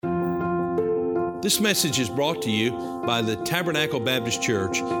This message is brought to you by the Tabernacle Baptist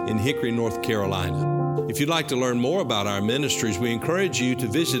Church in Hickory, North Carolina. If you'd like to learn more about our ministries, we encourage you to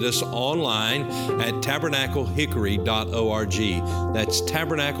visit us online at tabernaclehickory.org. That's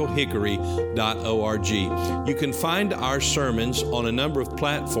tabernaclehickory.org. You can find our sermons on a number of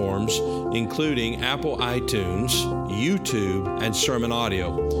platforms, including Apple iTunes, YouTube, and Sermon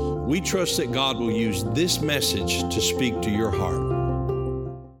Audio. We trust that God will use this message to speak to your heart.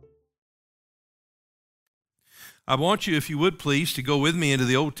 I want you, if you would please, to go with me into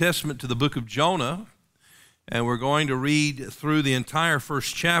the Old Testament to the book of Jonah, and we're going to read through the entire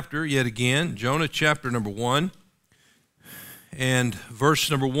first chapter yet again, Jonah chapter number 1 and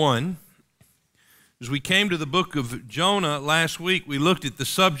verse number 1. As we came to the book of Jonah last week, we looked at the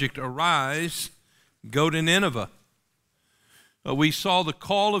subject, Arise, Go to Nineveh. We saw the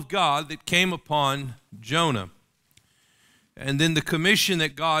call of God that came upon Jonah. And then the commission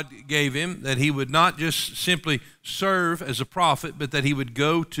that God gave him, that he would not just simply serve as a prophet, but that he would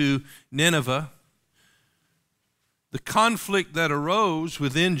go to Nineveh. The conflict that arose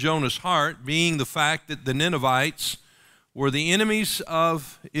within Jonah's heart being the fact that the Ninevites were the enemies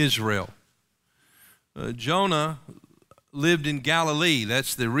of Israel. Jonah lived in Galilee.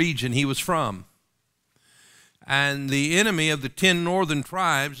 That's the region he was from. And the enemy of the 10 northern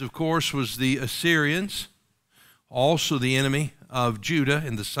tribes, of course, was the Assyrians. Also the enemy of Judah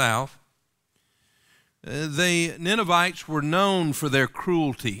in the south. The Ninevites were known for their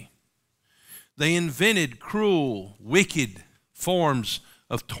cruelty. They invented cruel, wicked forms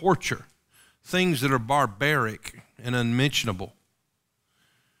of torture, things that are barbaric and unmentionable.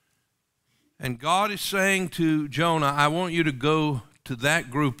 And God is saying to Jonah, I want you to go to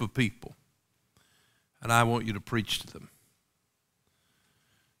that group of people, and I want you to preach to them.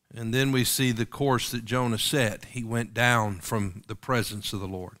 And then we see the course that Jonah set. He went down from the presence of the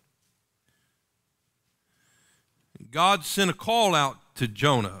Lord. God sent a call out to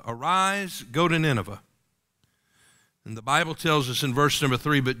Jonah, Arise, go to Nineveh. And the Bible tells us in verse number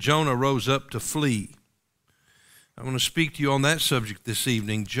 3, but Jonah rose up to flee. I want to speak to you on that subject this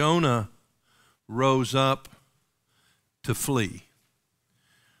evening. Jonah rose up to flee.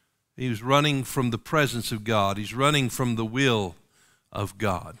 He was running from the presence of God. He's running from the will of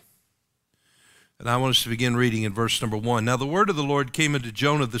God. And I want us to begin reading in verse number 1. Now the word of the Lord came unto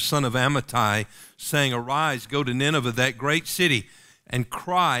Jonah the son of Amittai, saying, Arise, go to Nineveh, that great city, and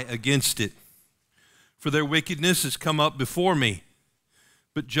cry against it, for their wickedness has come up before me.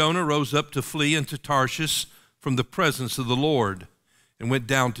 But Jonah rose up to flee unto Tarshish from the presence of the Lord, and went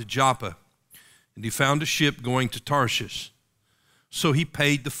down to Joppa. And he found a ship going to Tarshish. So he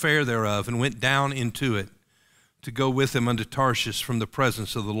paid the fare thereof, and went down into it, to go with him unto Tarshish from the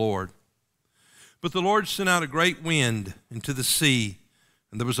presence of the Lord. But the Lord sent out a great wind into the sea,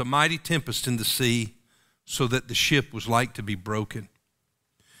 and there was a mighty tempest in the sea, so that the ship was like to be broken.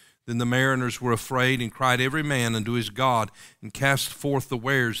 Then the mariners were afraid, and cried every man unto his God, and cast forth the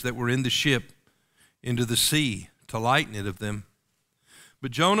wares that were in the ship into the sea, to lighten it of them.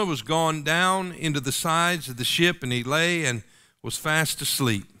 But Jonah was gone down into the sides of the ship, and he lay and was fast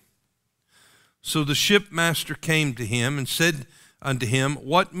asleep. So the shipmaster came to him and said unto him,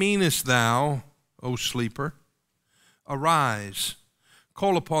 What meanest thou, O sleeper? Arise,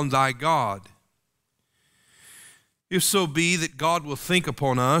 call upon thy God. If so be that God will think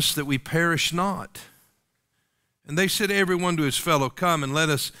upon us, that we perish not. And they said every one to his fellow, Come and let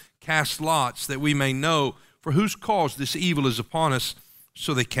us cast lots, that we may know for whose cause this evil is upon us.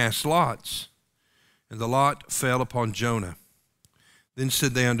 So they cast lots, and the lot fell upon Jonah. Then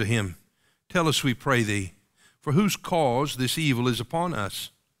said they unto him, Tell us, we pray thee, for whose cause this evil is upon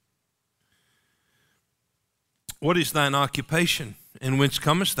us? What is thine occupation, and whence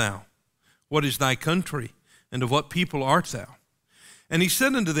comest thou? What is thy country, and of what people art thou? And he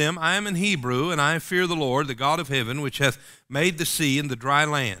said unto them, I am an Hebrew, and I fear the Lord, the God of heaven, which hath made the sea and the dry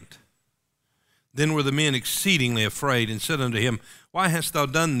land. Then were the men exceedingly afraid, and said unto him, Why hast thou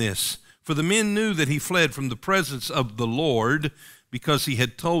done this? For the men knew that he fled from the presence of the Lord, because he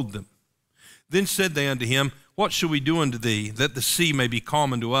had told them. Then said they unto him, What shall we do unto thee, that the sea may be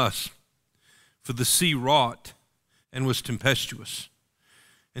calm unto us? For the sea wrought, and was tempestuous.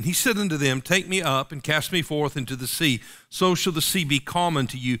 And he said unto them, Take me up, and cast me forth into the sea. So shall the sea be calm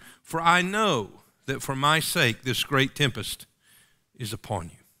unto you. For I know that for my sake this great tempest is upon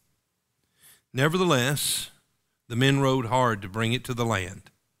you. Nevertheless, the men rowed hard to bring it to the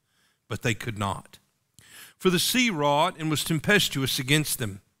land, but they could not. For the sea wrought and was tempestuous against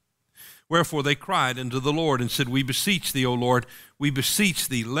them. Wherefore they cried unto the Lord and said, We beseech thee, O Lord, we beseech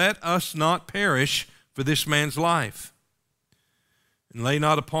thee, let us not perish for this man's life. And lay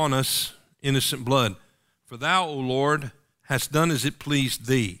not upon us innocent blood. For thou, O Lord, hast done as it pleased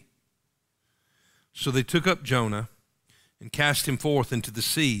thee. So they took up Jonah and cast him forth into the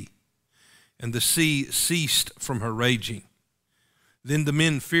sea, and the sea ceased from her raging. Then the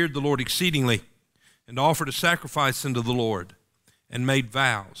men feared the Lord exceedingly, and offered a sacrifice unto the Lord, and made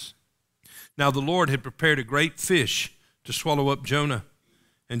vows. Now the Lord had prepared a great fish to swallow up Jonah,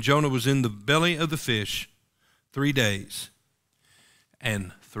 and Jonah was in the belly of the fish 3 days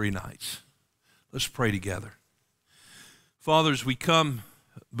and 3 nights. Let's pray together. Father, as we come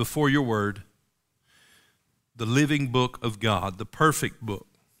before your word, the living book of God, the perfect book,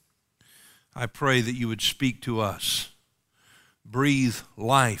 I pray that you would speak to us, breathe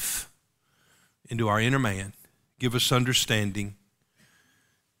life into our inner man, give us understanding,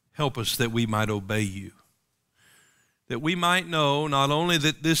 help us that we might obey you, that we might know not only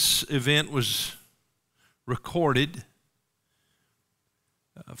that this event was recorded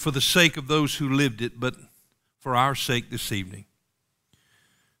for the sake of those who lived it, but for our sake this evening.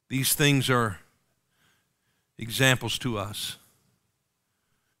 These things are examples to us,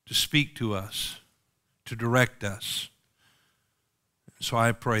 to speak to us, to direct us. So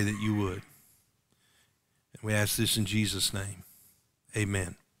I pray that you would. And we ask this in Jesus' name.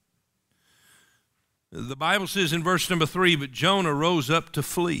 Amen. The Bible says in verse number 3, but Jonah rose up to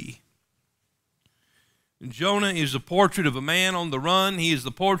flee. And Jonah is a portrait of a man on the run. He is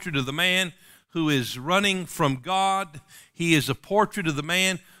the portrait of the man who is running from God. He is a portrait of the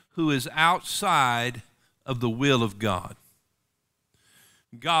man who is outside of the will of God.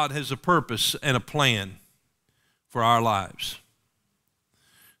 God has a purpose and a plan for our lives.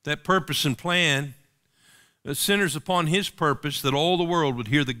 That purpose and plan centers upon his purpose that all the world would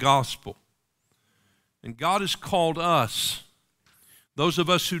hear the gospel. And God has called us, those of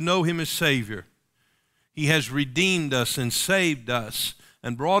us who know him as Savior. He has redeemed us and saved us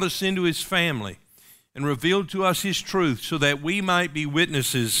and brought us into his family and revealed to us his truth so that we might be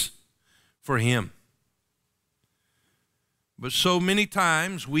witnesses for him. But so many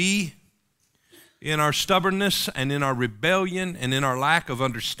times we, in our stubbornness and in our rebellion and in our lack of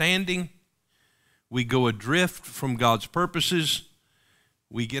understanding, we go adrift from God's purposes.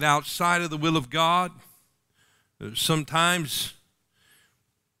 We get outside of the will of God. Sometimes,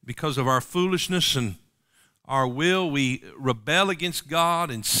 because of our foolishness and our will, we rebel against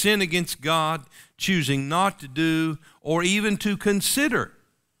God and sin against God, choosing not to do or even to consider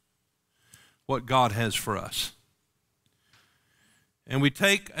what God has for us. And we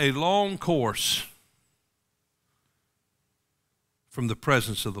take a long course from the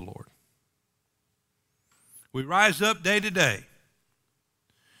presence of the Lord. We rise up day to day,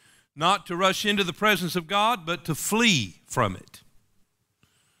 not to rush into the presence of God, but to flee from it.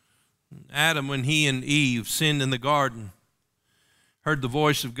 Adam, when he and Eve sinned in the garden, heard the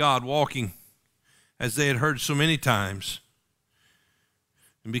voice of God walking as they had heard so many times.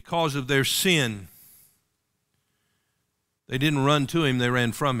 And because of their sin, they didn't run to him, they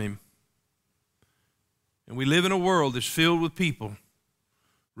ran from him. And we live in a world that's filled with people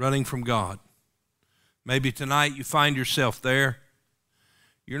running from God. Maybe tonight you find yourself there.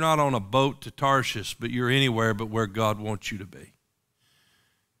 You're not on a boat to Tarshish, but you're anywhere but where God wants you to be.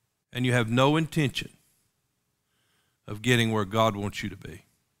 And you have no intention of getting where God wants you to be.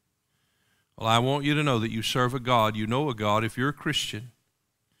 Well, I want you to know that you serve a God, you know a God, if you're a Christian,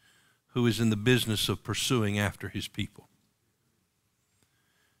 who is in the business of pursuing after his people.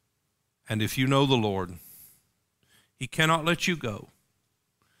 And if you know the Lord, he cannot let you go,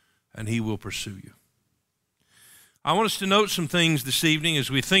 and he will pursue you. I want us to note some things this evening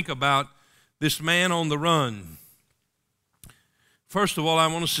as we think about this man on the run. First of all, I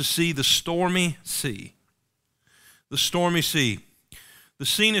want us to see the stormy sea. The stormy sea. The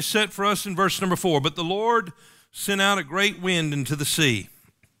scene is set for us in verse number 4. But the Lord sent out a great wind into the sea,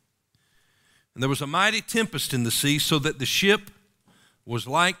 and there was a mighty tempest in the sea, so that the ship was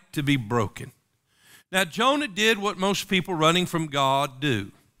like to be broken. Now, Jonah did what most people running from God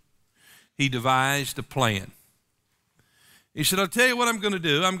do. He devised a plan. He said, I'll tell you what I'm going to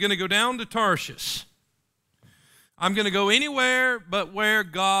do. I'm going to go down to Tarshish. I'm going to go anywhere but where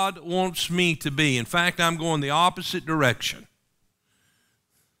God wants me to be. In fact, I'm going the opposite direction.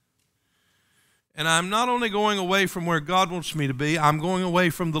 And I'm not only going away from where God wants me to be, I'm going away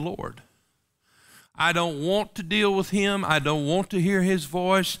from the Lord. I don't want to deal with him. I don't want to hear his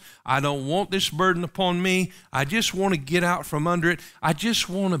voice. I don't want this burden upon me. I just want to get out from under it. I just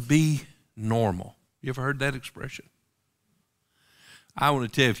want to be normal. You ever heard that expression? I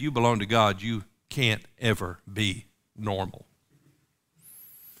want to tell you, if you belong to God, you can't ever be normal,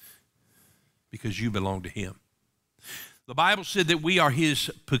 because you belong to him. The Bible said that we are His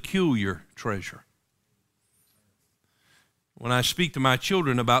peculiar treasure. When I speak to my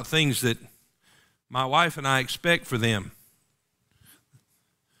children about things that my wife and I expect for them,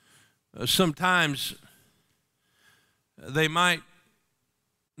 sometimes they might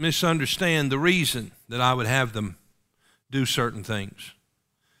misunderstand the reason that I would have them do certain things.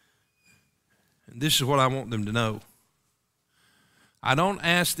 And this is what I want them to know. I don't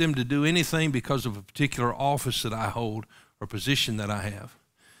ask them to do anything because of a particular office that I hold or position that I have.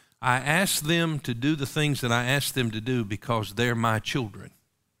 I ask them to do the things that I ask them to do because they're my children.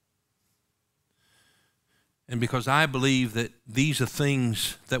 And because I believe that these are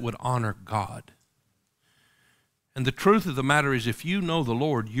things that would honor God. And the truth of the matter is, if you know the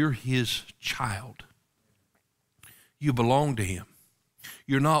Lord, you're His child. You belong to Him.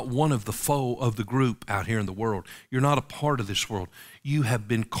 You're not one of the foe of the group out here in the world. You're not a part of this world. You have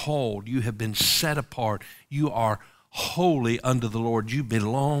been called. You have been set apart. You are holy unto the Lord. You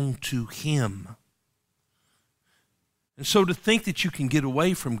belong to Him. And so to think that you can get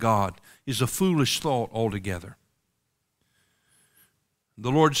away from God is a foolish thought altogether.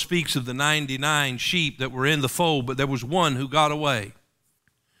 The Lord speaks of the 99 sheep that were in the fold, but there was one who got away.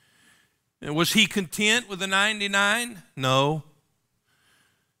 And was He content with the 99? No.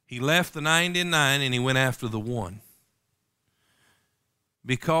 He left the 99 and He went after the one.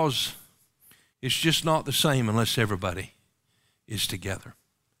 Because it's just not the same unless everybody is together.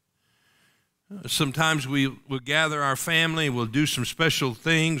 Sometimes we'll gather our family, we'll do some special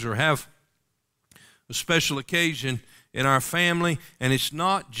things or have a special occasion in our family, and it's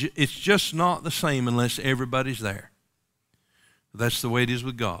just not the same unless everybody's there. That's the way it is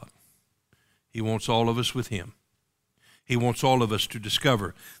with God. He wants all of us with Him. He wants all of us to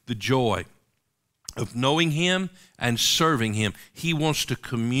discover the joy of knowing Him and serving Him. He wants to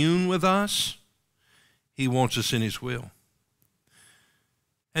commune with us. He wants us in His will.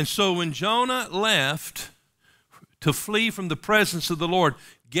 And so when Jonah left to flee from the presence of the Lord,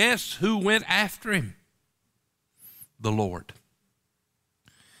 guess who went after him? The Lord.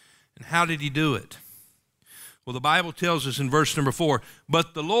 And how did He do it? Well, the Bible tells us in verse number 4,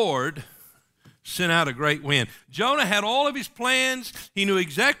 but the Lord sent out a great wind. Jonah had all of his plans. He knew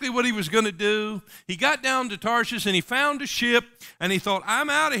exactly what he was going to do. He got down to Tarshish and he found a ship and he thought, I'm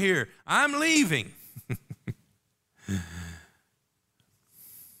out of here. I'm leaving.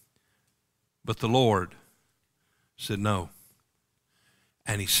 But the Lord said no.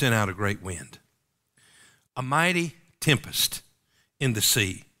 And He sent out a great wind, a mighty tempest in the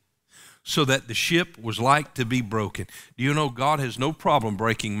sea, so that the ship was like to be broken. Do you know God has no problem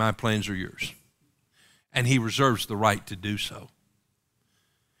breaking my plans or yours? And He reserves the right to do so.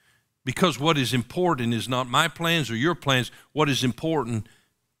 Because what is important is not my plans or your plans. What is important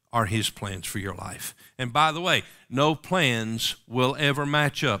are His plans for your life. And by the way, no plans will ever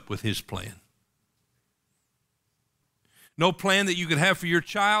match up with His plan. No plan that you could have for your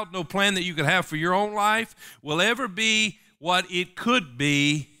child, no plan that you could have for your own life will ever be what it could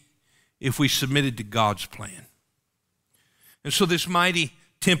be if we submitted to God's plan. And so this mighty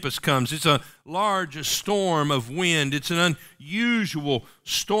tempest comes. It's a large storm of wind. It's an unusual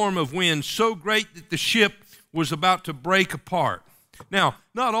storm of wind, so great that the ship was about to break apart. Now,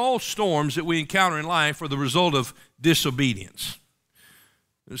 not all storms that we encounter in life are the result of disobedience.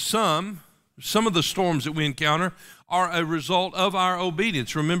 Some of the storms that we encounter are a result of our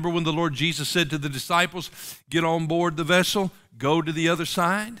obedience. Remember when the Lord Jesus said to the disciples, get on board the vessel, go to the other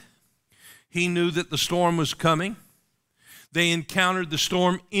side? He knew that the storm was coming. They encountered the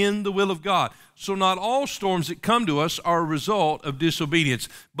storm in the will of God. So not all storms that come to us are a result of disobedience.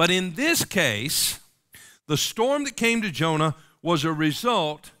 But in this case, the storm that came to Jonah was a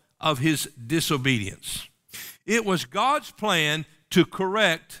result of his disobedience. It was God's plan to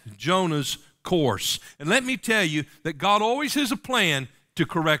correct Jonah's course. And let me tell you that God always has a plan to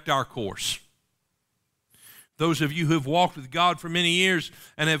correct our course. Those of you who have walked with God for many years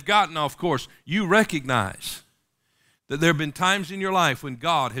and have gotten off course, you recognize that there have been times in your life when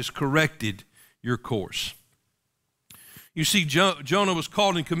God has corrected your course. You see, Jonah was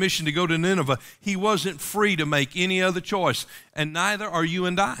called and commissioned to go to Nineveh. He wasn't free to make any other choice, and neither are you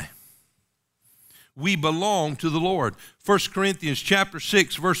and I. We belong to the Lord. 1 Corinthians chapter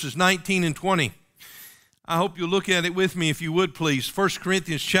 6, verses 19 and 20. I hope you'll look at it with me if you would, please. 1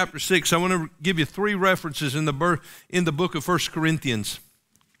 Corinthians chapter 6. I want to give you 3 references in the book of 1 Corinthians.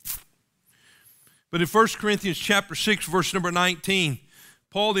 But in 1 Corinthians chapter 6, verse number 19,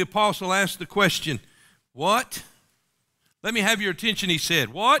 Paul the apostle asked the question, what? Let me have your attention, he said.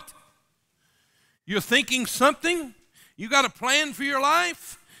 What? You're thinking something? You got a plan for your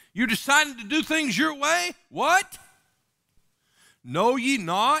life? You're deciding to do things your way? What? Know ye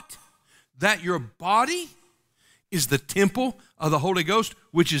not that your body is the temple of the Holy Ghost,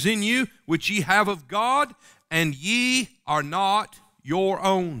 which is in you, which ye have of God, and ye are not your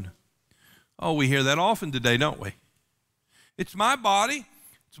own? Oh, we hear that often today, don't we? It's my body.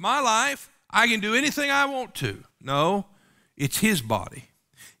 It's my life. I can do anything I want to. No, it's His body.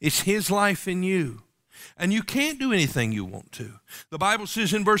 It's His life in you. And you can't do anything you want to. The Bible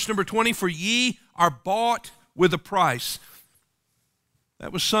says in verse number 20, for ye are bought with a price.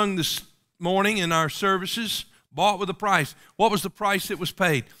 That was sung this morning in our services. Bought with a price. What was the price that was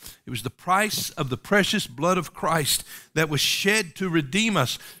paid? It was the price of the precious blood of Christ that was shed to redeem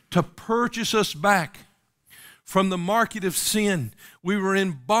us, to purchase us back from the market of sin. We were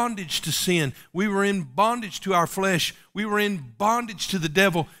in bondage to sin. We were in bondage to our flesh. We were in bondage to the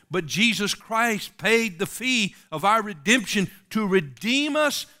devil. But Jesus Christ paid the fee of our redemption to redeem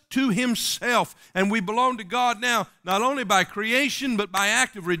us to Himself. And we belong to God now, not only by creation, but by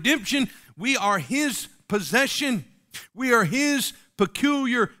act of redemption. We are His possession. We are His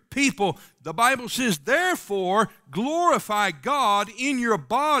peculiar people. The Bible says, therefore, glorify God in your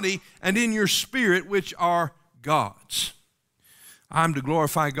body and in your spirit, which are God's. I'm to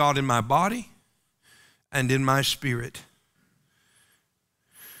glorify God in my body and in my spirit.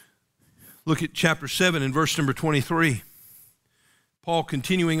 Look at chapter 7 and verse number 23. Paul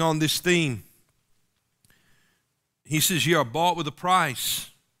continuing on this theme. He says, ye are bought with a price.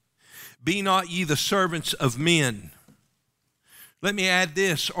 Be not ye the servants of men. Let me add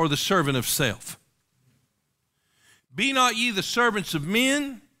this, or the servant of self. Be not ye the servants of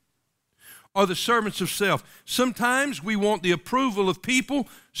men, or the servants of self. Sometimes we want the approval of people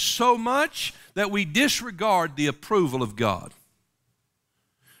so much that we disregard the approval of God.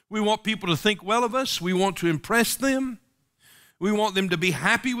 We want people to think well of us. We want to impress them. We want them to be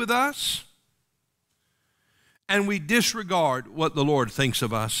happy with us. And we disregard what the Lord thinks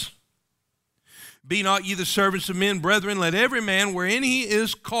of us. Be not ye the servants of men, brethren, let every man wherein he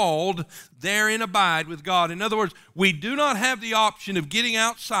is called therein abide with God. In other words, we do not have the option of getting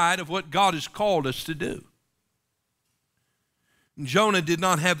outside of what God has called us to do. Jonah did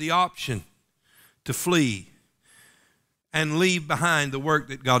not have the option to flee and leave behind the work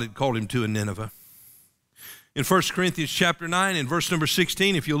that God had called him to in Nineveh. In 1 Corinthians chapter 9 and verse number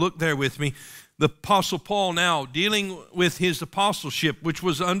 16, if you'll look there with me, the Apostle Paul now dealing with his apostleship, which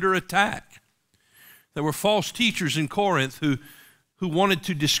was under attack. There were false teachers in Corinth who wanted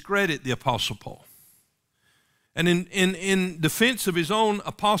to discredit the Apostle Paul. And in defense of his own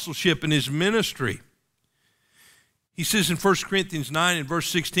apostleship and his ministry, he says in 1 Corinthians 9 and verse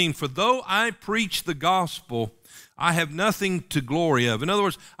 16, for though I preach the gospel, I have nothing to glory of. In other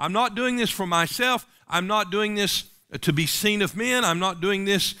words, I'm not doing this for myself. I'm not doing this to be seen of men. I'm not doing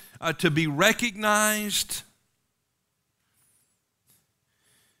this to be recognized.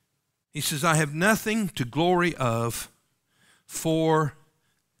 He says, I have nothing to glory of, for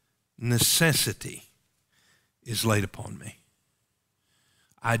necessity is laid upon me.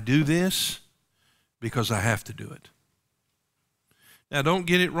 I do this because I have to do it. Now, don't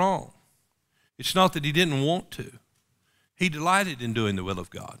get it wrong. It's not that he didn't want to. He delighted in doing the will of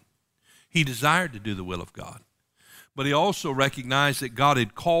God. He desired to do the will of God. But he also recognized that God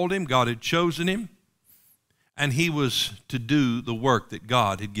had called him, God had chosen him, and he was to do the work that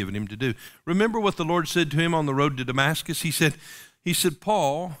God had given him to do. Remember what the Lord said to him on the road to Damascus? He said,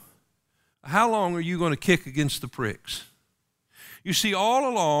 Paul, how long are you going to kick against the pricks? You see, all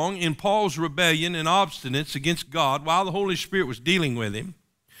along in Paul's rebellion and obstinance against God, while the Holy Spirit was dealing with him,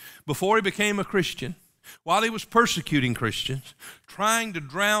 before he became a Christian, while he was persecuting Christians, trying to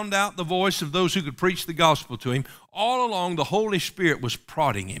drown out the voice of those who could preach the gospel to him, all along the Holy Spirit was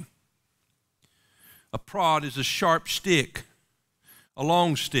prodding him. A prod is a sharp stick, a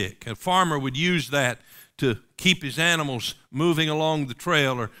long stick. A farmer would use that to keep his animals moving along the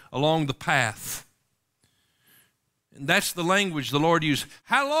trail or along the path. And that's the language the Lord used.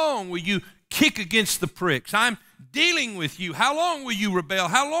 How long will you kick against the pricks? I'm dealing with you. How long will you rebel?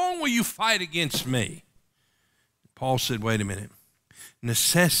 How long will you fight against me? Paul said, wait a minute.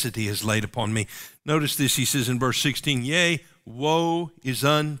 Necessity is laid upon me. Notice this, he says in verse 16, yea, woe is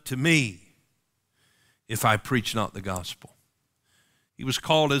unto me if I preach not the gospel. He was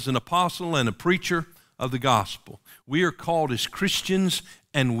called as an apostle and a preacher of the gospel. We are called as Christians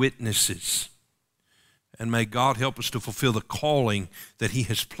and witnesses. And may God help us to fulfill the calling that he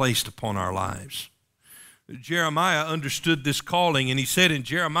has placed upon our lives. Jeremiah understood this calling, and he said in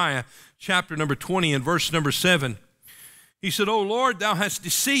Jeremiah chapter number 20 and verse number 7, he said, O Lord, thou hast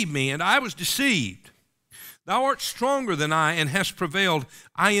deceived me, and I was deceived. Thou art stronger than I, and hast prevailed.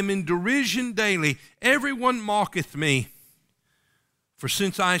 I am in derision daily. Everyone mocketh me. For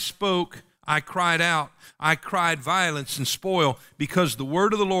since I spoke, I cried out. I cried violence and spoil, because the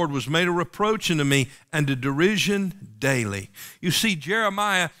word of the Lord was made a reproach unto me and a derision daily. You see,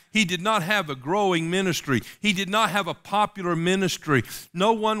 Jeremiah, he did not have a growing ministry. He did not have a popular ministry.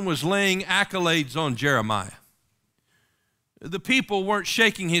 No one was laying accolades on Jeremiah. The people weren't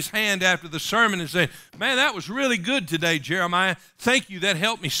shaking his hand after the sermon and saying, man, that was really good today, Jeremiah. Thank you, that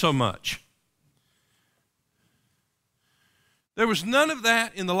helped me so much. There was none of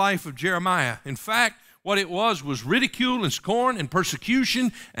that in the life of Jeremiah. In fact, what it was ridicule and scorn and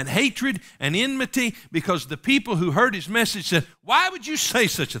persecution and hatred and enmity, because the people who heard his message said, why would you say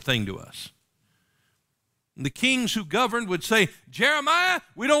such a thing to us? And the kings who governed would say, Jeremiah,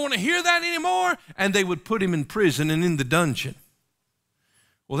 we don't want to hear that anymore, and they would put him in prison and in the dungeon.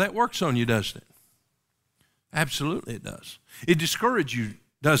 Well, that works on you, doesn't it? Absolutely it does. It discourages you,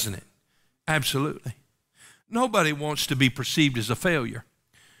 doesn't it? Absolutely. Nobody wants to be perceived as a failure,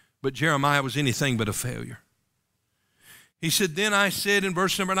 but Jeremiah was anything but a failure. He said, then I said in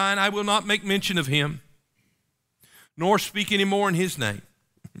verse number 9, I will not make mention of him, nor speak any more in his name.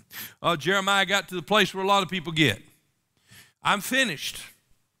 Jeremiah got to the place where a lot of people get. I'm finished.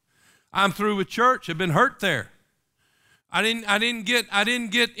 I'm through with church. I've been hurt there. I didn't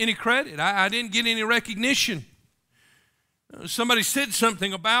get any credit. I didn't get any recognition. Somebody said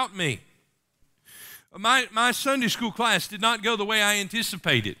something about me. My Sunday school class did not go the way I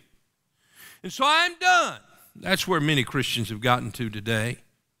anticipated. And so I'm done. That's where many Christians have gotten to today.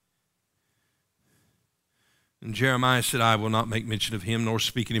 And Jeremiah said, I will not make mention of him, nor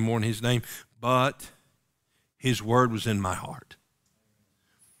speak any more in his name, but his word was in my heart.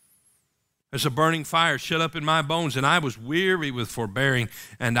 As a burning fire shut up in my bones, and I was weary with forbearing,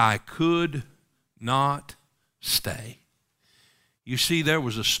 and I could not stay. You see, there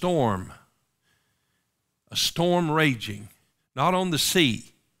was a storm raging, not on the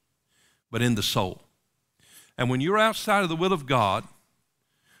sea, but in the soul. And when you're outside of the will of God,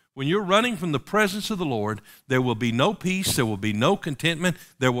 when you're running from the presence of the Lord, there will be no peace, there will be no contentment,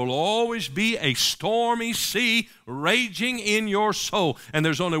 there will always be a stormy sea raging in your soul. And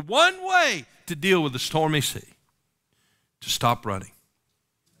there's only one way to deal with the stormy sea: to stop running,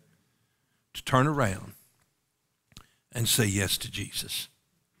 to turn around and say yes to Jesus.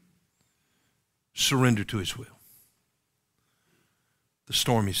 Surrender to his will. The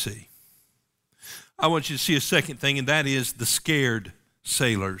stormy sea. I want you to see a second thing, and that is the scared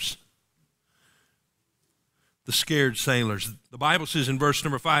sailors. The scared sailors. The Bible says in verse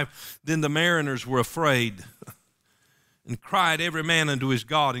number 5, then the mariners were afraid and cried every man unto his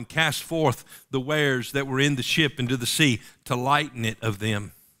God, and cast forth the wares that were in the ship into the sea to lighten it of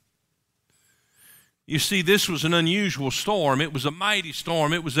them. You see, this was an unusual storm. It was a mighty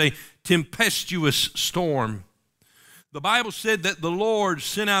storm. It was a tempestuous storm. The Bible said that the Lord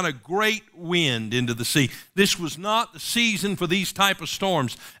sent out a great wind into the sea. This was not the season for these type of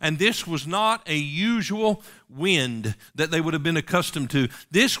storms, and this was not a usual wind that they would have been accustomed to.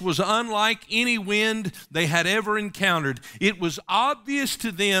 This was unlike any wind they had ever encountered. It was obvious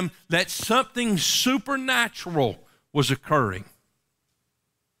to them that something supernatural was occurring,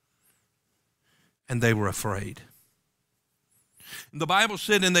 and they were afraid. The Bible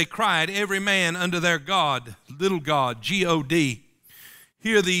said, and they cried, every man unto their God, little God, G-O-D.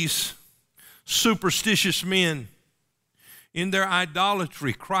 Here these superstitious men in their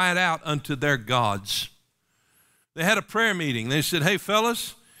idolatry cried out unto their gods. They had a prayer meeting. They said, hey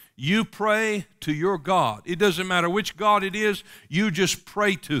fellas, you pray to your God. It doesn't matter which God it is, you just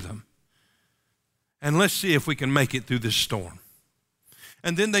pray to them. And let's see if we can make it through this storm.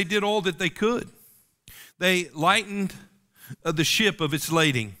 And then they did all that they could. They lightened the ship of its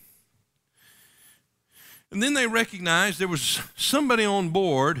lading. And then they recognized there was somebody on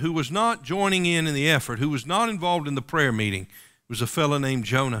board who was not joining in the effort, who was not involved in the prayer meeting. It was a fellow named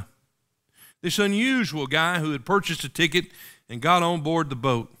Jonah. This unusual guy who had purchased a ticket and got on board the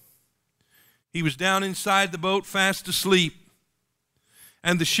boat. He was down inside the boat fast asleep.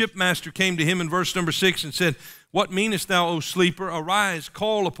 And the shipmaster came to him in verse number 6 and said, what meanest thou, O sleeper? Arise,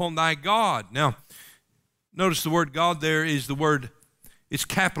 call upon thy God. Now, notice the word God there is the word, it's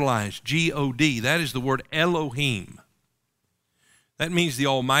capitalized, G-O-D. That is the word Elohim. That means the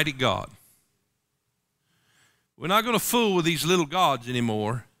Almighty God. We're not going to fool with these little gods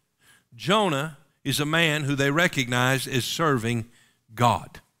anymore. Jonah is a man who they recognize as serving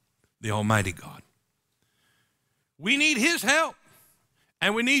God, the Almighty God. We need his help,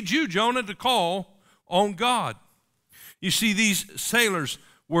 and we need you, Jonah, to call on God. You see, these sailors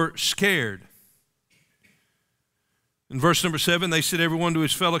were scared. In verse number 7, they said, everyone to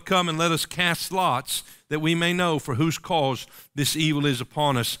his fellow, come and let us cast lots, that we may know for whose cause this evil is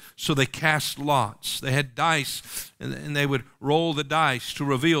upon us. So they cast lots. They had dice, and they would roll the dice to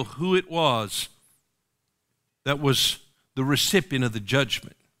reveal who it was that was the recipient of the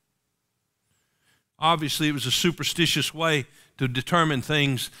judgment. Obviously, it was a superstitious way to determine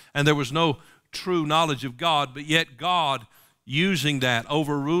things, and there was no true knowledge of God, but yet God, using that,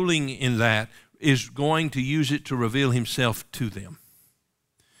 overruling in that, is going to use it to reveal himself to them.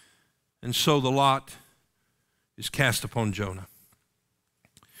 And so the lot is cast upon Jonah.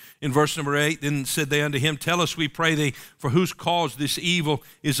 In verse number 8, then said they unto him, tell us, we pray thee, for whose cause this evil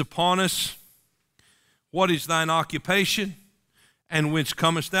is upon us? What is thine occupation? And whence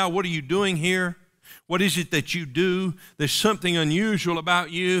comest thou? What are you doing here? What is it that you do? There's something unusual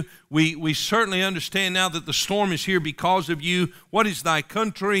about you. We certainly understand now that the storm is here because of you. What is thy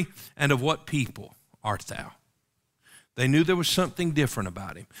country, and of what people art thou? They knew there was something different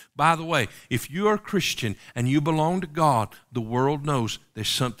about him. By the way, if you are a Christian and you belong to God, the world knows there's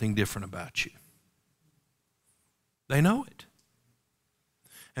something different about you. They know it.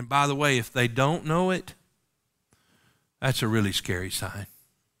 And by the way, if they don't know it, that's a really scary sign.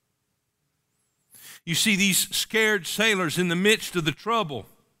 You see, these scared sailors in the midst of the trouble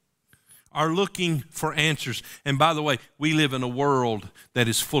are looking for answers. And by the way, we live in a world that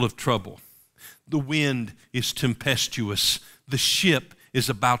is full of trouble. The wind is tempestuous. The ship is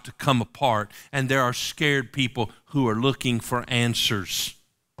about to come apart. And there are scared people who are looking for answers.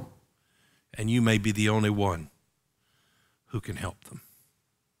 And you may be the only one who can help them.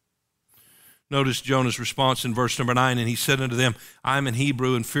 Notice Jonah's response in verse number 9, and he said unto them, I am an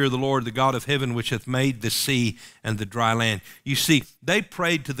Hebrew, and fear the Lord, the God of heaven, which hath made the sea and the dry land. You see, they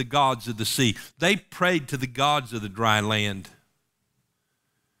prayed to the gods of the sea. They prayed to the gods of the dry land.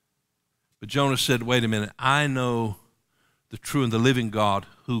 But Jonah said, wait a minute, I know the true and the living God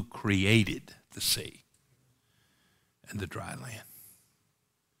who created the sea and the dry land.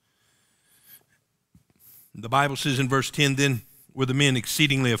 The Bible says in verse 10, then were the men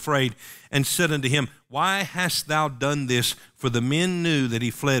exceedingly afraid, and said unto him, why hast thou done this? For the men knew that he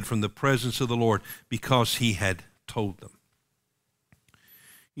fled from the presence of the Lord, because he had told them.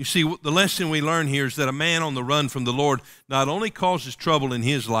 You see, the lesson we learn here is that a man on the run from the Lord not only causes trouble in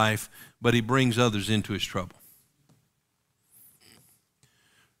his life, but he brings others into his trouble.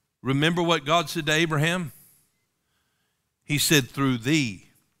 Remember what God said to Abraham? He said, through thee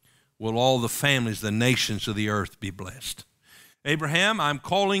will all the families, the nations of the earth be blessed. Abraham, I'm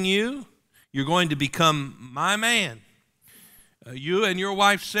calling you. You're going to become my man. You and your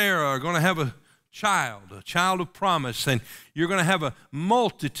wife Sarah are going to have a child of promise, and you're going to have a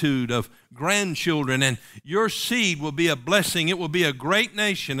multitude of grandchildren, and your seed will be a blessing. It will be a great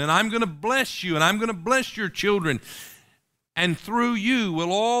nation, and I'm going to bless you, and I'm going to bless your children, and through you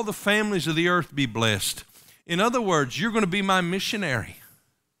will all the families of the earth be blessed. In other words, you're going to be my missionary.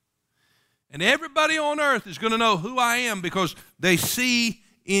 And everybody on earth is going to know who I am because they see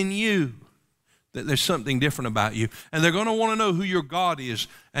in you that there's something different about you. And they're going to want to know who your God is,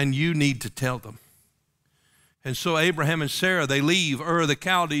 and you need to tell them. And so Abraham and Sarah, they leave Ur of the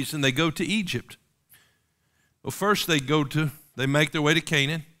Chaldees and they go to Egypt. Well, first they make their way to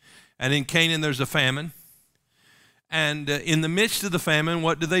Canaan. And in Canaan there's a famine. And in the midst of the famine,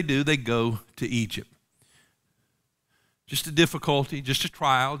 what do? They go to Egypt. Just a difficulty, just a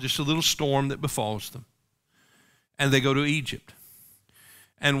trial, just a little storm that befalls them. And they go to Egypt.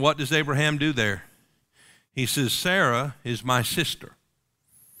 And what does Abraham do there? He says, Sarah is my sister.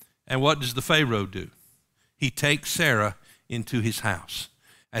 And what does the Pharaoh do? He takes Sarah into his house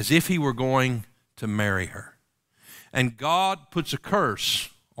as if he were going to marry her. And God puts a curse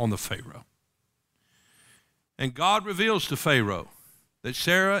on the Pharaoh. And God reveals to Pharaoh that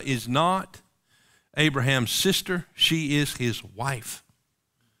Sarah is not Abraham's sister, she is his wife.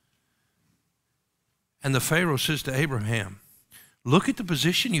 And the Pharaoh says to Abraham, look at the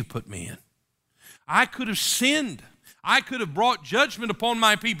position you put me in. I could have sinned. I could have brought judgment upon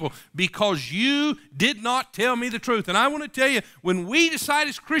my people because you did not tell me the truth. And I want to tell you, when we decide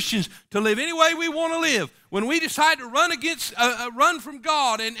as Christians to live any way we want to live, when we decide to run from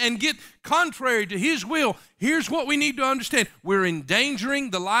God and get contrary to his will, here's what we need to understand. We're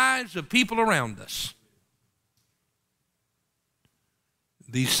endangering the lives of people around us.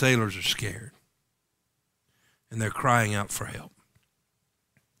 These sailors are scared, and they're crying out for help.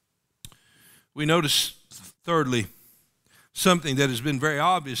 We notice, thirdly, something that has been very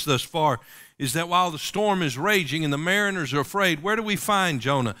obvious thus far is that while the storm is raging and the mariners are afraid, where do we find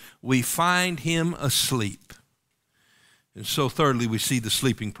Jonah? We find him asleep. And so thirdly, we see the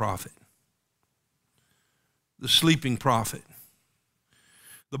sleeping prophet. the sleeping prophet.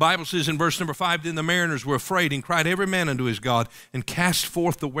 The Bible says in verse number 5, then the mariners were afraid and cried every man unto his God and cast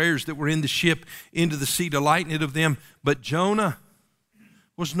forth the wares that were in the ship into the sea to lighten it of them. But Jonah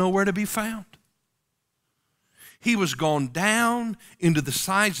was nowhere to be found. He was gone down into the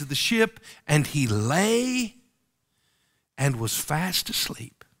sides of the ship, and he lay and was fast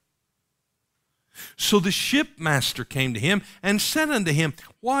asleep. So the shipmaster came to him and said unto him,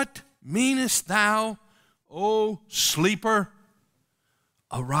 what meanest thou, O sleeper?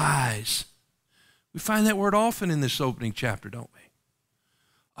 Arise. We find that word often in this opening chapter, don't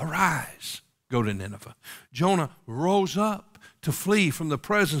we? Arise, go to Nineveh. Jonah rose up to flee from the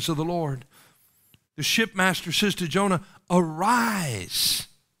presence of the Lord. The shipmaster says to Jonah, arise,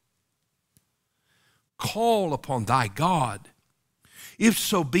 call upon thy God, if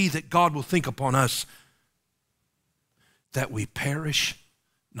so be that God will think upon us that we perish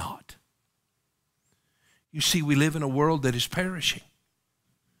not. You see, we live in a world that is perishing.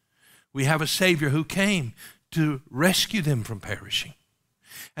 We have a Savior who came to rescue them from perishing.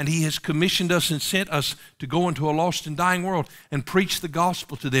 And he has commissioned us and sent us to go into a lost and dying world and preach the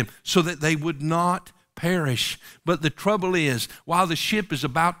gospel to them so that they would not perish. But the trouble is, while the ship is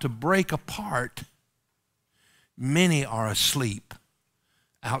about to break apart, many are asleep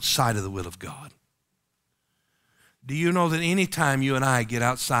outside of the will of God. Do you know that any time you and I get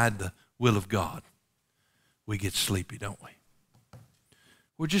outside the will of God, we get sleepy, don't we?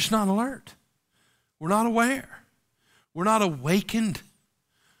 We're just not alert. We're not aware. We're not awakened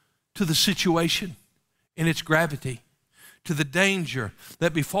to the situation in its gravity, to the danger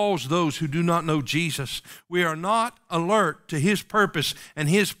that befalls those who do not know Jesus. We are not alert to his purpose and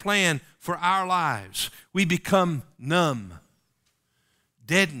his plan for our lives. We become numb,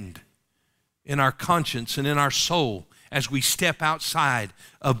 deadened in our conscience and in our soul as we step outside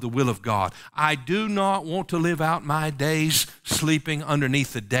of the will of God. I do not want to live out my days sleeping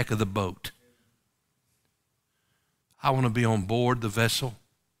underneath the deck of the boat. I want to be on board the vessel,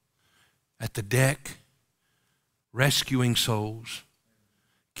 at the deck, rescuing souls,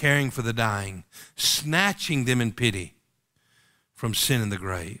 caring for the dying, snatching them in pity from sin and the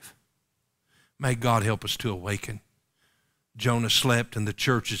grave. May God help us to awaken. Jonah slept and the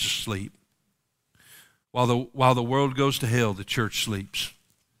church is asleep. While the world goes to hell, the church sleeps.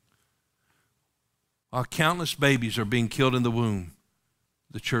 While countless babies are being killed in the womb,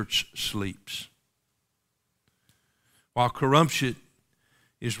 the church sleeps. While corruption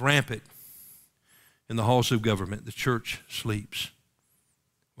is rampant in the halls of government, the church sleeps.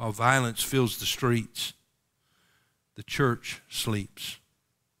 While violence fills the streets, the church sleeps.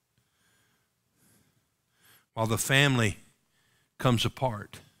 While the family comes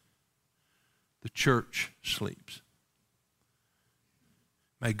apart, the church sleeps.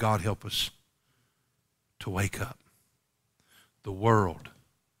 May God help us to wake up. The world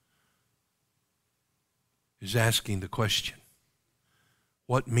is asking the question,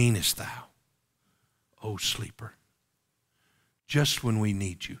 what meanest thou, O sleeper? Just when we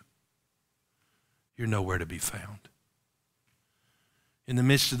need you, you're nowhere to be found. In the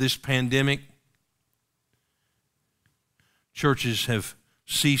midst of this pandemic, churches have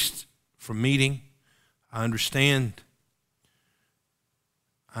ceased from meeting. I understand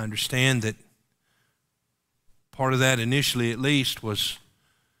that part of that, initially at least, was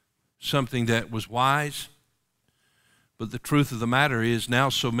something that was wise. But the truth of the matter is now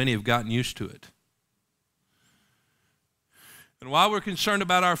so many have gotten used to it. And while we're concerned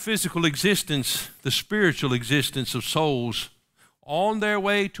about our physical existence, the spiritual existence of souls on their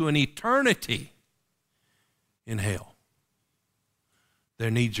way to an eternity in hell, their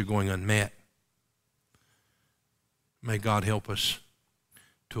needs are going unmet. May God help us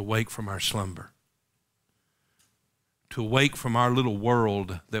to awake from our slumber, to awake from our little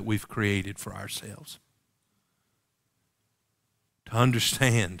world that we've created for ourselves, to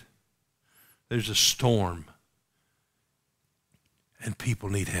understand there's a storm and people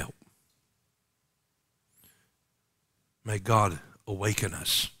need help. May God awaken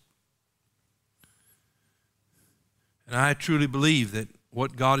us. And I truly believe that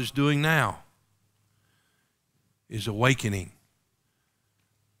what God is doing now is awakening.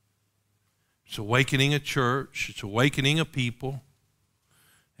 It's awakening a church. It's awakening a people.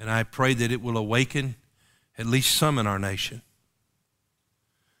 And I pray that it will awaken at least some in our nation.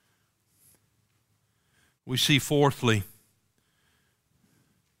 We see, fourthly,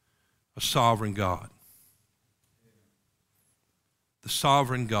 a sovereign God. The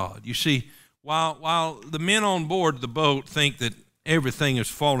sovereign God. You see, while the men on board the boat think that everything is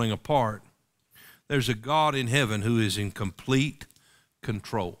falling apart, there's a God in heaven who is in complete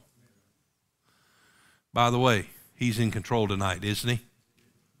control. By the way, he's in control tonight, isn't he?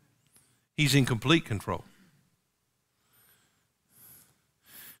 He's in complete control.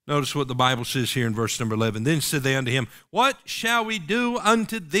 Notice what the Bible says here in verse number 11. Then said they unto him, What shall we do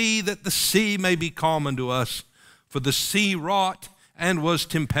unto thee that the sea may be calm unto us? For the sea wrought and was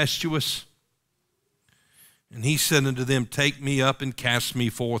tempestuous. And he said unto them, Take me up and cast me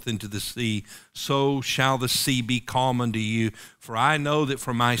forth into the sea. So shall the sea be calm unto you. For I know that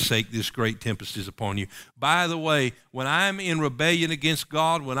for my sake this great tempest is upon you. By the way, when I'm in rebellion against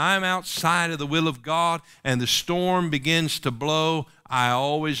God, when I'm outside of the will of God and the storm begins to blow, I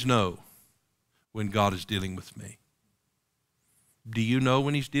always know when God is dealing with me. Do you know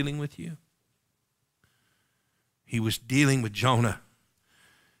when he's dealing with you? He was dealing with Jonah,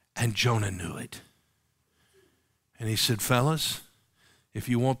 and Jonah knew it. And he said, Fellas, if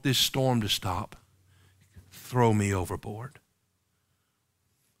you want this storm to stop, throw me overboard.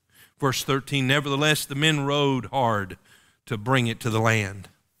 Verse 13, Nevertheless, the men rowed hard to bring it to the land,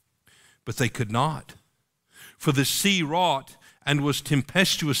 but they could not, for the sea wrought and was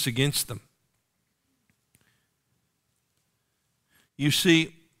tempestuous against them. You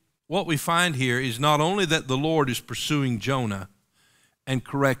see, what we find here is not only that the Lord is pursuing Jonah and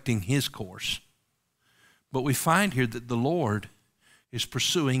correcting his course, but we find here that the Lord is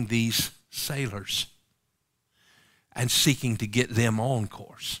pursuing these sailors and seeking to get them on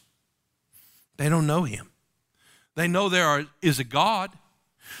course. They don't know him. They know there is a God.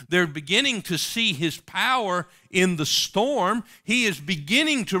 They're beginning to see his power in the storm. He is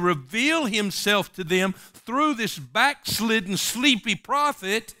beginning to reveal himself to them through this backslidden, sleepy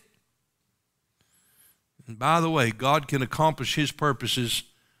prophet. And by the way, God can accomplish his purposes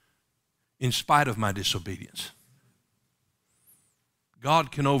in spite of my disobedience.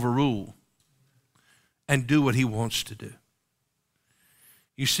 God can overrule and do what he wants to do.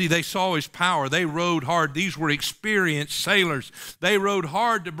 You see, they saw his power. They rowed hard. These were experienced sailors. They rowed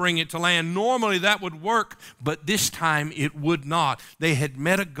hard to bring it to land. Normally that would work, but this time it would not. They had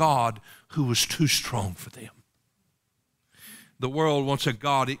met a God who was too strong for them. The world wants a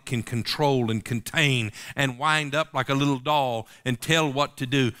God it can control and contain and wind up like a little doll and tell what to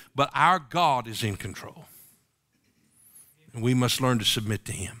do. But our God is in control. And we must learn to submit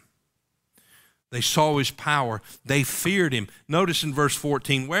to him. They saw his power. They feared him. Notice in verse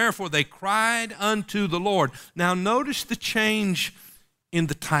 14, Wherefore they cried unto the Lord. Now notice the change in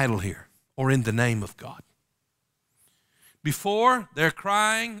the title here, or in the name of God. Before, they're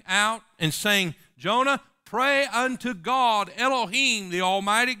crying out and saying, Jonah, pray unto God, Elohim, the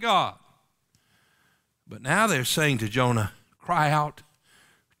Almighty God. But now they're saying to Jonah, cry out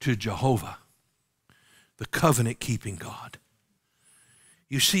to Jehovah, the covenant-keeping God.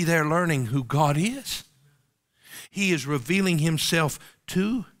 You see, they're learning who God is. He is revealing himself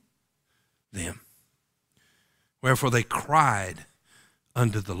to them. Wherefore they cried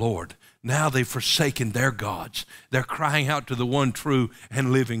unto the Lord. Now they've forsaken their gods. They're crying out to the one true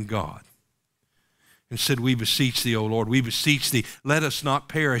and living God. And said, We beseech thee, O Lord, we beseech thee, let us not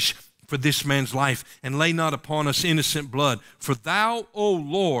perish for this man's life, and lay not upon us innocent blood. For thou, O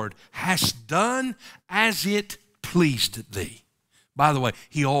Lord, hast done as it pleased thee. By the way,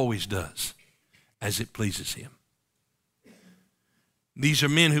 he always does as it pleases him. These are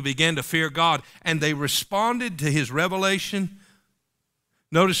men who began to fear God, and they responded to his revelation.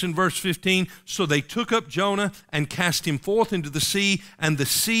 Notice in verse 15, So they took up Jonah and cast him forth into the sea, and the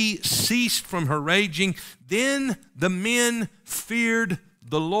sea ceased from her raging. Then the men feared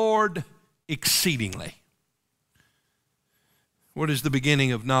the Lord exceedingly. What is the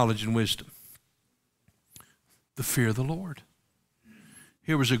beginning of knowledge and wisdom? The fear of the Lord.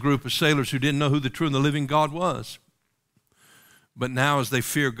 Here was a group of sailors who didn't know who the true and the living God was. But now as they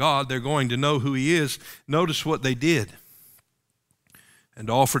fear God, they're going to know who he is. Notice what they did. And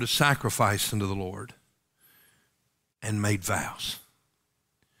offered a sacrifice unto the Lord and made vows.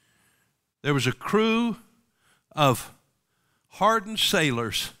 There was a crew of hardened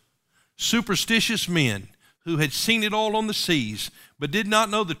sailors, superstitious men who had seen it all on the seas, but did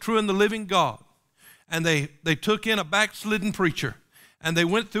not know the true and the living God. And they took in a backslidden preacher, and they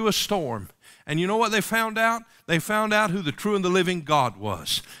went through a storm. And you know what they found out? They found out who the true and the living God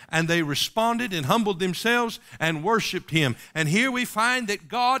was. And they responded and humbled themselves and worshiped him. And here we find that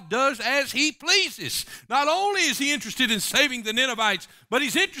God does as he pleases. Not only is he interested in saving the Ninevites, but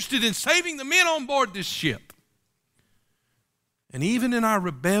he's interested in saving the men on board this ship. And even in our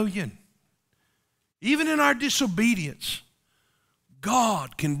rebellion, even in our disobedience,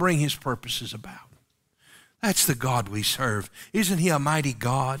 God can bring his purposes about. That's the God we serve. Isn't he a mighty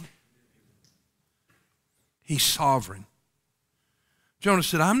God? He's sovereign. Jonah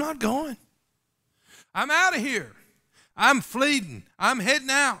said, I'm not going. I'm out of here. I'm fleeing. I'm heading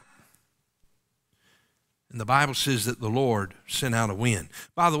out. And the Bible says that the Lord sent out a wind.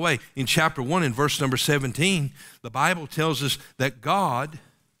 By the way, in chapter 1 in verse number 17, the Bible tells us that God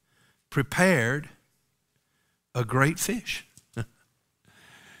prepared a great fish.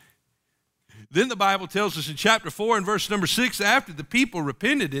 Then the Bible tells us in chapter 4 and verse number 6, after the people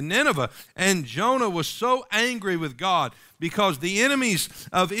repented in Nineveh, and Jonah was so angry with God because the enemies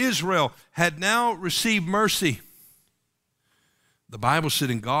of Israel had now received mercy. The Bible said,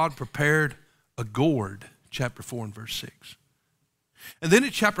 and God prepared a gourd, chapter 4 and verse 6. And then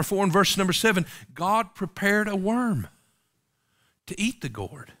in chapter 4 and verse number 7, God prepared a worm to eat the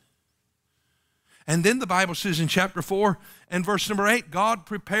gourd. And then the Bible says in chapter 4 and verse number 8, God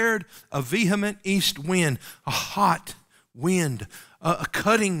prepared a vehement east wind, a hot wind, a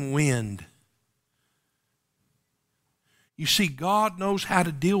cutting wind. You see, God knows how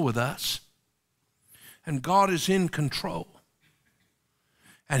to deal with us, and God is in control.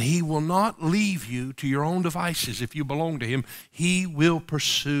 And He will not leave you to your own devices. If you belong to Him, He will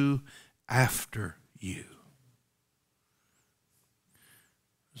pursue after you.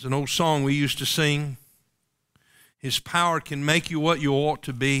 There's an old song we used to sing. His power can make you what you ought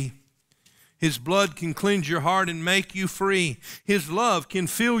to be. His blood can cleanse your heart and make you free. His love can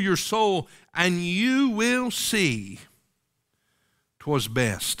fill your soul, and you will see 'twas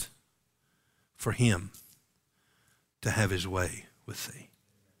best for Him to have His way with thee.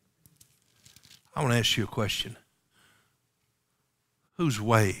 I want to ask you a question. Whose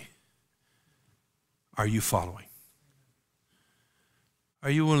way are you following? Are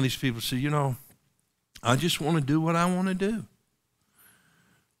you one of these people who say, you know, I just want to do what I want to do?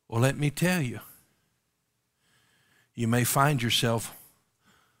 Well, let me tell you, you may find yourself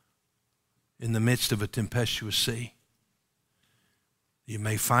in the midst of a tempestuous sea. You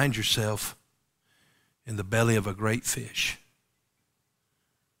may find yourself in the belly of a great fish.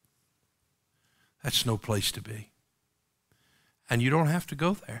 That's no place to be. And you don't have to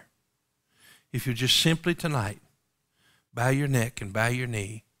go there. If you just simply tonight bow your neck and bow your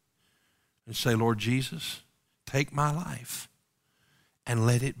knee and say, Lord Jesus, take my life and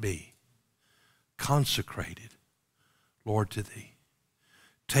let it be consecrated, Lord, to Thee.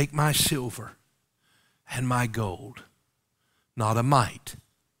 Take my silver and my gold, not a mite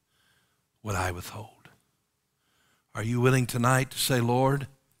would I withhold. Are you willing tonight to say, Lord,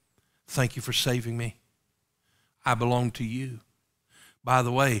 thank you for saving me. I belong to you. By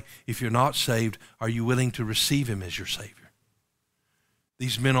the way, if you're not saved, are you willing to receive Him as your Savior?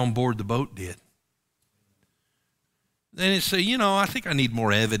 These men on board the boat did. Then it say, you know, I think I need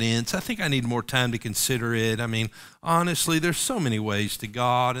more evidence. I think I need more time to consider it. I mean, honestly, there's so many ways to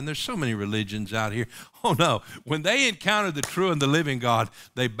God, and there's so many religions out here. Oh, no. When they encountered the true and the living God,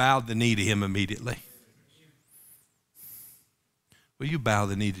 they bowed the knee to Him immediately. Will you bow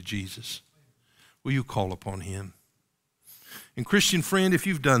the knee to Jesus? Will you call upon Him? And Christian friend, if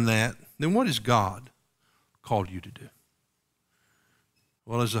you've done that, then what has God called you to do?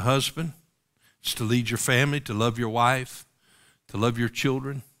 Well, as a husband, it's to lead your family, to love your wife, to love your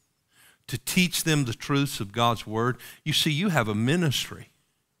children, to teach them the truths of God's Word. You see, you have a ministry.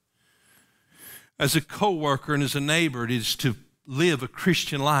 As a co-worker and as a neighbor, it is to live a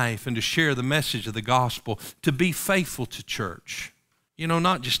Christian life and to share the message of the gospel, to be faithful to church. You know,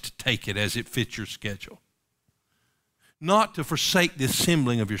 not just to take it as it fits your schedule. Not to forsake the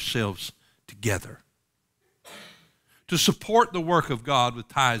assembling of yourselves together. To support the work of God with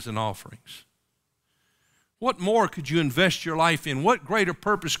tithes and offerings. What more could you invest your life in? What greater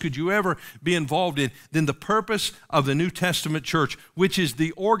purpose could you ever be involved in than the purpose of the New Testament church, which is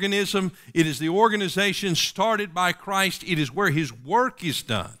the organism, it is the organization started by Christ, it is where His work is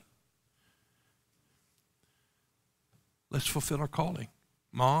done. Let's fulfill our calling.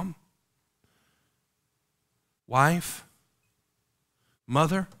 Mom, wife,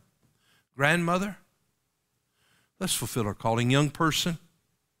 mother, grandmother, let's fulfill our calling. Young person,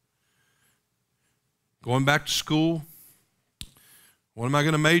 going back to school, what am I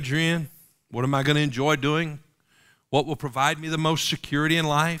going to major in? What am I going to enjoy doing? What will provide me the most security in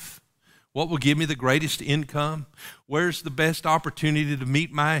life? What will give me the greatest income? Where's the best opportunity to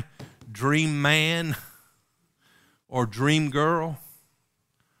meet my dream man or dream girl?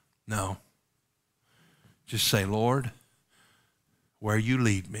 No. Just say, Lord, where you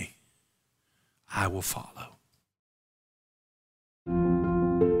lead me, I will follow.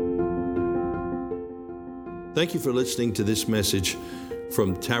 Thank you for listening to this message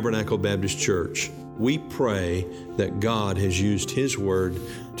from Tabernacle Baptist Church. We pray that God has used His Word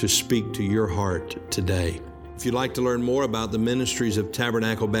to speak to your heart today. If you'd like to learn more about the ministries of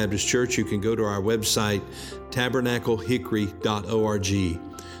Tabernacle Baptist Church, you can go to our website, tabernaclehickory.org.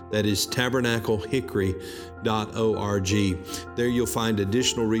 That is tabernaclehickory.org. There you'll find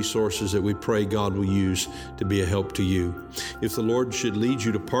additional resources that we pray God will use to be a help to you. If the Lord should lead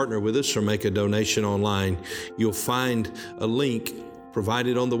you to partner with us or make a donation online, you'll find a link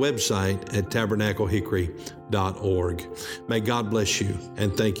provided on the website at tabernaclehickory.org. May God bless you,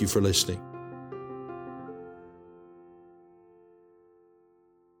 and thank you for listening.